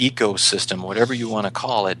inner ecosystem, whatever you want to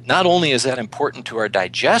call it, not only is that important to our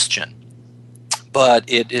digestion, but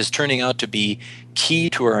it is turning out to be key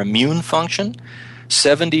to our immune function.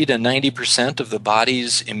 70 to 90% of the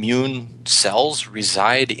body's immune cells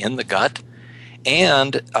reside in the gut.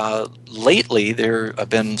 And lately, there have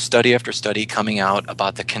been study after study coming out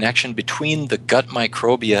about the connection between the gut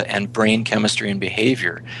microbia and brain chemistry and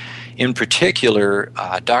behavior. In particular,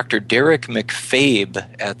 Dr. Derek McFabe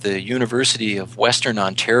at the University of Western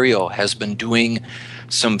Ontario has been doing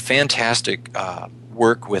some fantastic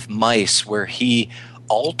work with mice where he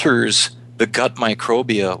alters the gut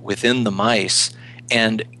microbia within the mice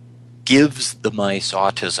and gives the mice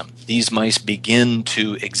autism. These mice begin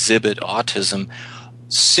to exhibit autism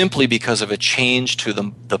simply because of a change to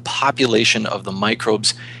the population of the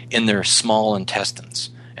microbes in their small intestines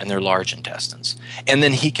and their large intestines. And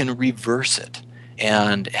then he can reverse it.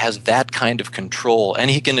 and has that kind of control.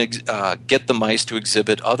 And he can get the mice to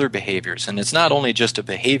exhibit other behaviors. And it's not only just a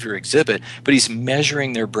behavior exhibit, but he's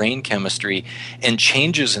measuring their brain chemistry and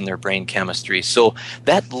changes in their brain chemistry. So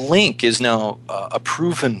that link is now a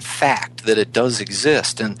proven fact that it does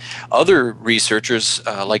exist. And other researchers,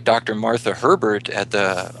 like Dr. Martha Herbert at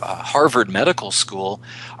the Harvard Medical School,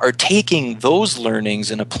 are taking those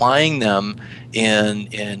learnings and applying them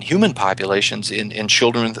in human populations, in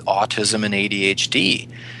children with autism and ADHD.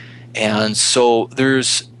 And so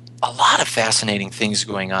there's a lot of fascinating things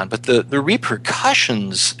going on, but the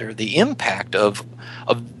repercussions or the impact of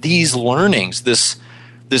these learnings, this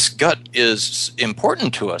gut is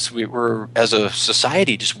important to us. We're, as a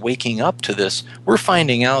society, just waking up to this. We're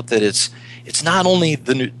finding out that it's not only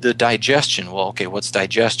the digestion. Well, okay, what's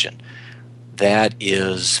digestion? That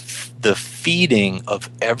is the feeding of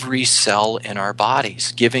every cell in our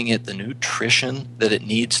bodies, giving it the nutrition that it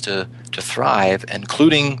needs to thrive,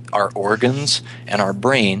 including our organs and our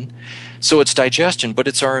brain. So it's digestion, but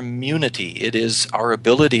it's our immunity. It is our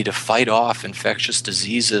ability to fight off infectious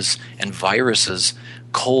diseases and viruses,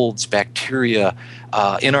 colds, bacteria.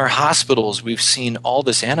 In our hospitals, we've seen all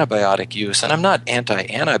this antibiotic use, and I'm not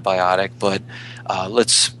anti-antibiotic, but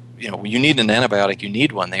you need an antibiotic, you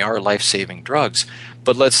need one. They are life-saving drugs.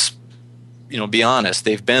 But let's be honest,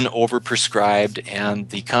 they've been overprescribed, and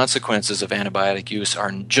the consequences of antibiotic use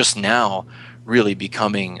are just now really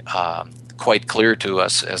becoming quite clear to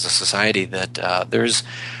us as a society that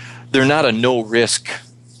they're not a no-risk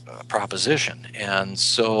proposition. And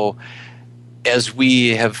so as we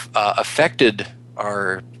have affected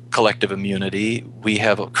our collective immunity, we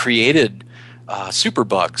have created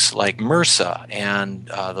superbugs like MRSA, and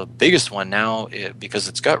the biggest one now, because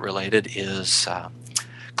it's gut-related, is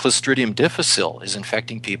Clostridium difficile is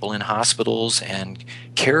infecting people in hospitals and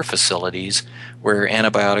care facilities where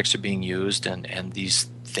antibiotics are being used, and these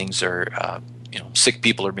things are, sick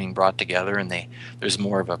people are being brought together, and there's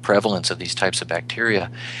more of a prevalence of these types of bacteria.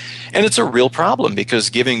 And it's a real problem because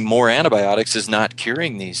giving more antibiotics is not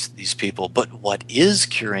curing these people, but what is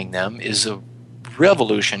curing them is a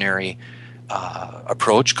revolutionary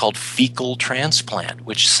approach called fecal transplant,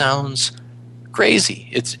 which sounds crazy.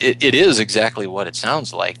 It is exactly what it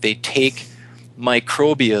sounds like. They take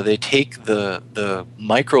microbia, they take the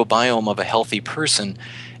microbiome of a healthy person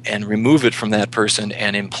and remove it from that person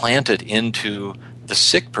and implant it into the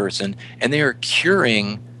sick person, and they are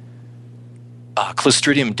curing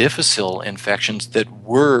Clostridium difficile infections that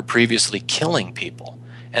were previously killing people,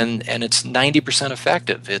 and it's 90%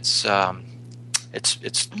 effective. It's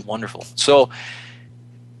wonderful. So,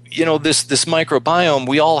 this microbiome,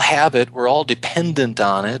 we all have it. We're all dependent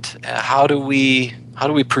on it. How do we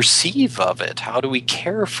perceive of it? How do we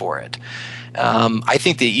care for it? I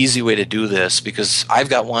think the easy way to do this, because I've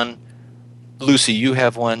got one, Lucy, you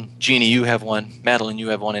have one, Jeannie, you have one, Madeline, you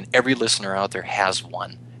have one, and every listener out there has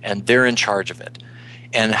one, and they're in charge of it.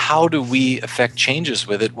 And how do we affect changes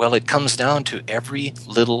with it? Well, it comes down to every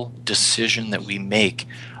little decision that we make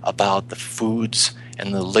about the foods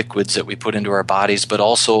and the liquids that we put into our bodies, but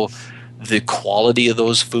also the quality of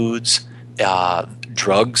those foods,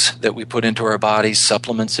 drugs that we put into our bodies,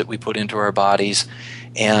 supplements that we put into our bodies.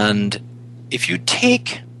 And if you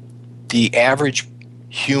take the average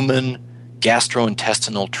human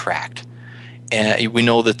gastrointestinal tract, and we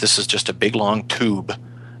know that this is just a big long tube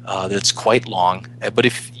that's quite long, but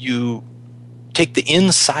if you take the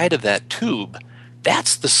inside of that tube,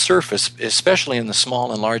 that's the surface, especially in the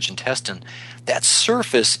small and large intestine. That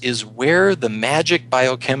surface is where the magic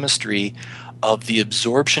biochemistry of the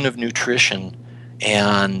absorption of nutrition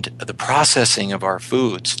and the processing of our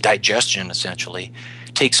foods, digestion essentially,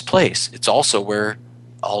 takes place. It's also where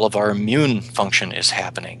all of our immune function is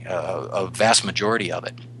happening, a vast majority of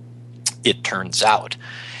it, it turns out.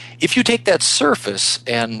 If you take that surface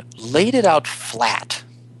and laid it out flat,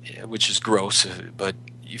 which is gross, but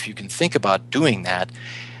if you can think about doing that,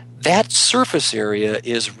 that surface area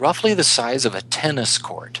is roughly the size of a tennis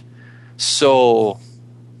court. So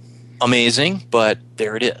amazing, but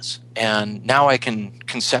there it is. And now I can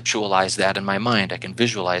conceptualize that in my mind. I can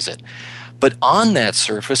visualize it. But on that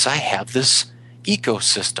surface, I have this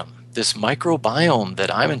ecosystem, this microbiome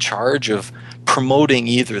that I'm in charge of promoting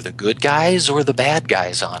either the good guys or the bad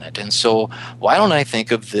guys on it. And so why don't I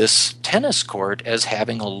think of this tennis court as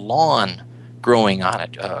having a lawn growing on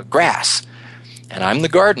it, grass, and I'm the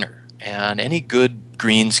gardener. And any good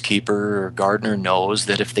greenskeeper or gardener knows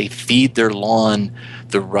that if they feed their lawn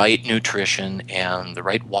the right nutrition and the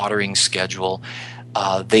right watering schedule,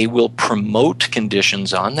 they will promote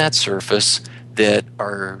conditions on that surface that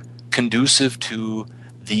are conducive to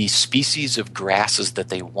the species of grasses that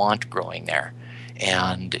they want growing there.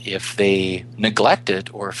 And if they neglect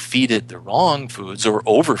it or feed it the wrong foods or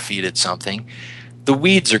overfeed it something, the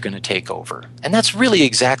weeds are going to take over. And that's really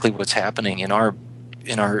exactly what's happening in our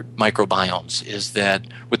microbiomes, is that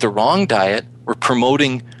with the wrong diet, we're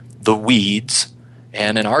promoting the weeds.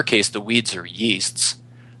 And in our case, the weeds are yeasts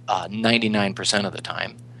 99% of the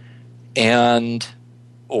time.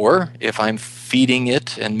 Or if I'm feeding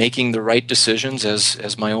it and making the right decisions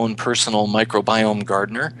as my own personal microbiome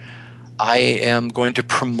gardener, I am going to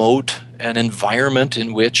promote an environment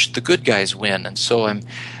in which the good guys win. And so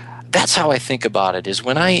that's how I think about it, is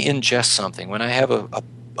when I ingest something, when I have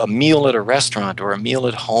a meal at a restaurant or a meal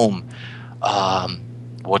at home,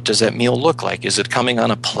 what does that meal look like? Is it coming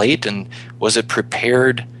on a plate, and was it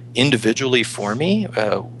prepared individually for me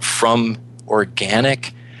from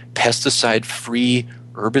organic, pesticide-free,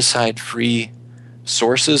 herbicide-free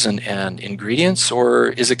sources and ingredients, or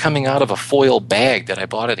is it coming out of a foil bag that I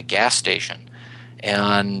bought at a gas station?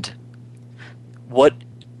 And what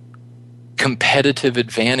competitive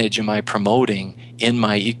advantage am I promoting in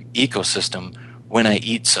my ecosystem when I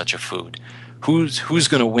eat such a food? Who's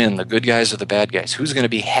going to win, the good guys or the bad guys? Who's going to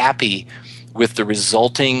be happy with the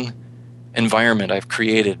resulting environment I've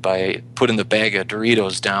created by putting the bag of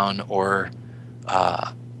Doritos down, or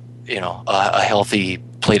a healthy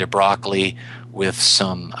plate of broccoli with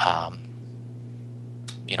some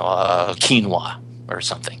quinoa or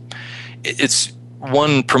something? It's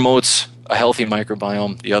one promotes a healthy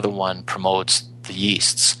microbiome, the other one promotes the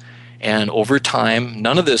yeasts. And over time,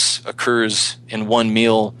 none of this occurs in one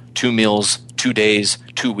meal, 2 meals, 2 days,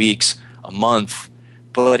 2 weeks, a month,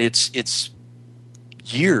 but it's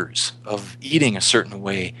years of eating a certain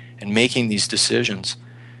way and making these decisions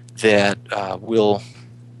that will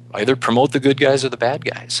either promote the good guys or the bad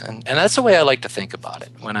guys. And that's the way I like to think about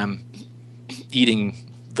it when I'm eating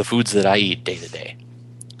the foods that I eat day to day.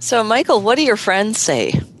 So, Michael, what do your friends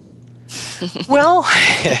say? Well,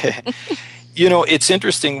 it's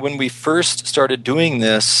interesting. When we first started doing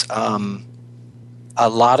this, a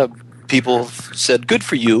lot of people said, good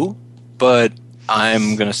for you, but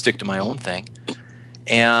I'm going to stick to my own thing.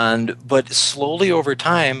 But slowly over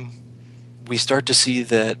time, we start to see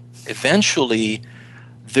that eventually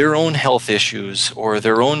their own health issues or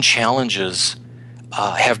their own challenges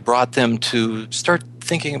have brought them to start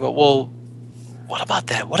thinking about, well, what about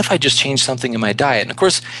that? What if I just change something in my diet? And of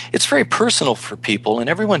course, it's very personal for people, and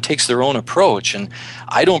everyone takes their own approach. And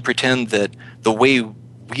I don't pretend that the way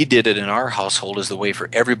we did it in our household is the way for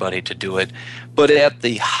everybody to do it. But at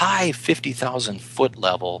the high 50,000 foot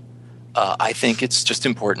level, I think it's just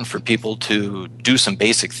important for people to do some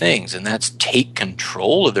basic things, and that's take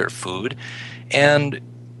control of their food and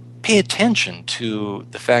pay attention to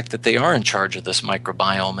the fact that they are in charge of this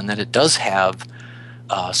microbiome, and that it does have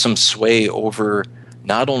some sway over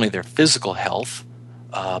not only their physical health,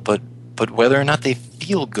 but whether or not they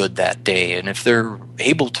feel good that day, and if they're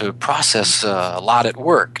able to process a lot at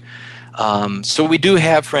work. So we do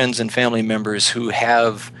have friends and family members who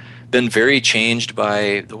have been very changed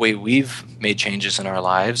by the way we've made changes in our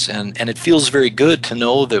lives, and it feels very good to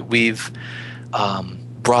know that we've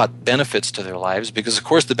brought benefits to their lives, because of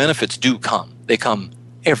course the benefits do come. They come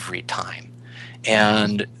every time.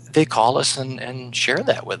 And they call us and share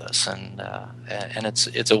that with us, and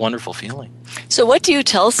it's a wonderful feeling. So, what do you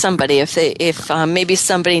tell somebody if maybe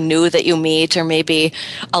somebody new that you meet, or maybe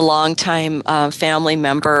a longtime family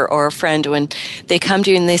member or a friend, when they come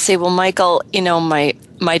to you and they say, "Well, Michael,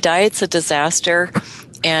 my diet's a disaster,"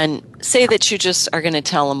 and say that you just are going to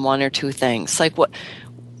tell them one or two things, like what?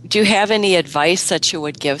 Do you have any advice that you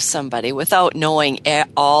would give somebody without knowing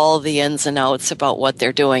all the ins and outs about what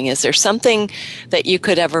they're doing? Is there something that you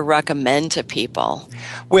could ever recommend to people?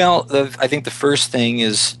 Well, I think the first thing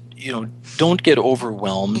is, don't get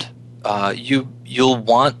overwhelmed. You'll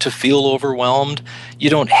want to feel overwhelmed. You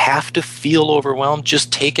don't have to feel overwhelmed.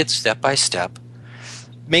 Just take it step by step.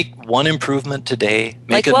 Make one improvement today.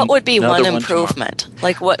 What would be one improvement?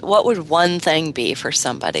 Like what would one thing be for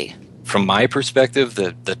somebody? From my perspective,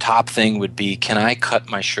 the top thing would be, can I cut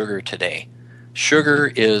my sugar today?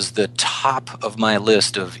 Sugar is the top of my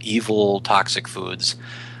list of evil, toxic foods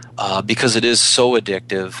because it is so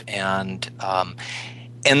addictive. And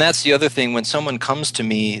that's the other thing. When someone comes to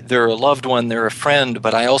me, they're a loved one, they're a friend,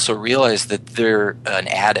 but I also realize that they're an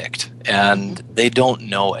addict and they don't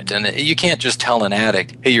know it. And you can't just tell an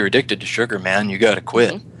addict, hey, you're addicted to sugar, man, you got to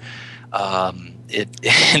quit. Mm-hmm. It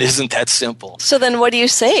isn't that simple. So then what do you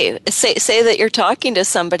say? Say that you're talking to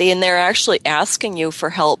somebody and they're actually asking you for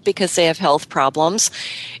help because they have health problems,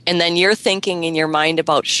 and then you're thinking in your mind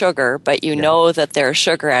about sugar, but you know that they're a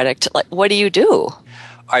sugar addict. Like, what do you do?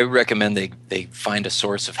 I recommend they find a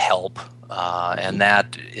source of help. and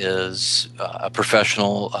that is a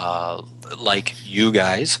professional like you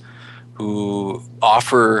guys who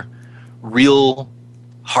offer real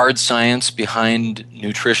hard science behind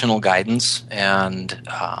nutritional guidance, and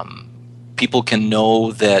people can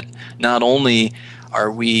know that not only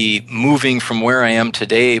are we moving from where I am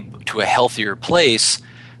today to a healthier place,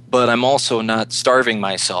 but I'm also not starving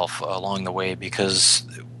myself along the way, because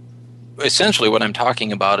essentially what I'm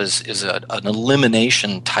talking about is an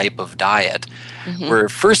elimination type of diet, where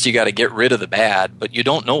first you got to get rid of the bad, but you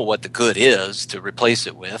don't know what the good is to replace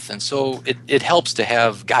it with, and so it helps to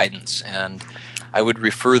have guidance. And I would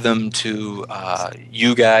refer them to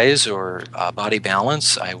you guys or Body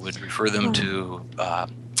Balance. I would refer them to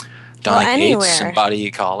Donna Gates and Body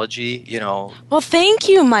Ecology, Well, thank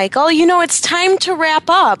you, Michael. It's time to wrap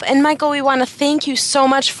up. And Michael, we want to thank you so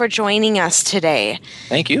much for joining us today.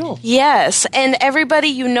 Thank you. Yes. And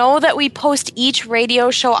everybody, that we post each radio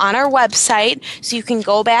show on our website, so you can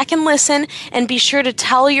go back and listen, and be sure to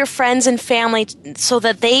tell your friends and family so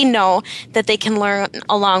that they know that they can learn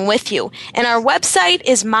along with you. And our website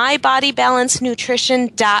is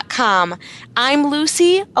mybodybalancenutrition.com. I'm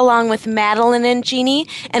Lucy, along with Madeline and Jeannie,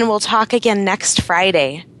 and we'll talk again next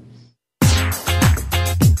Friday.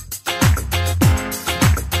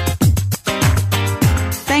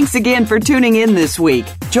 Thanks again for tuning in this week.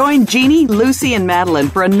 Join Jeannie, Lucy, and Madeline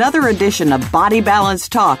for another edition of Body Balance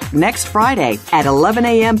Talk next Friday at 11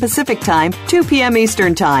 a.m. Pacific Time, 2 p.m.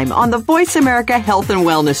 Eastern Time on the Voice America Health and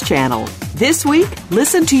Wellness Channel. This week,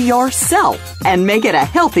 listen to yourself and make it a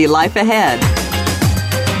healthy life ahead.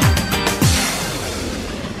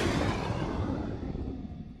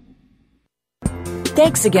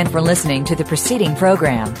 Thanks again for listening to the preceding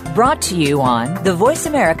program, brought to you on the Voice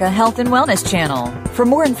America Health and Wellness Channel. For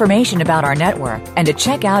more information about our network and to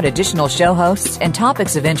check out additional show hosts and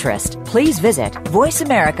topics of interest, please visit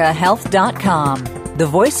voiceamericahealth.com. The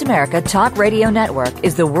Voice America Talk Radio Network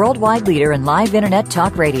is the worldwide leader in live Internet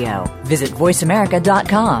talk radio. Visit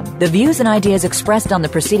voiceamerica.com. The views and ideas expressed on the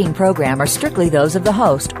preceding program are strictly those of the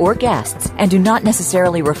host or guests and do not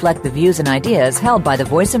necessarily reflect the views and ideas held by the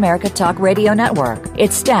Voice America Talk Radio Network,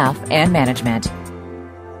 its staff, and management.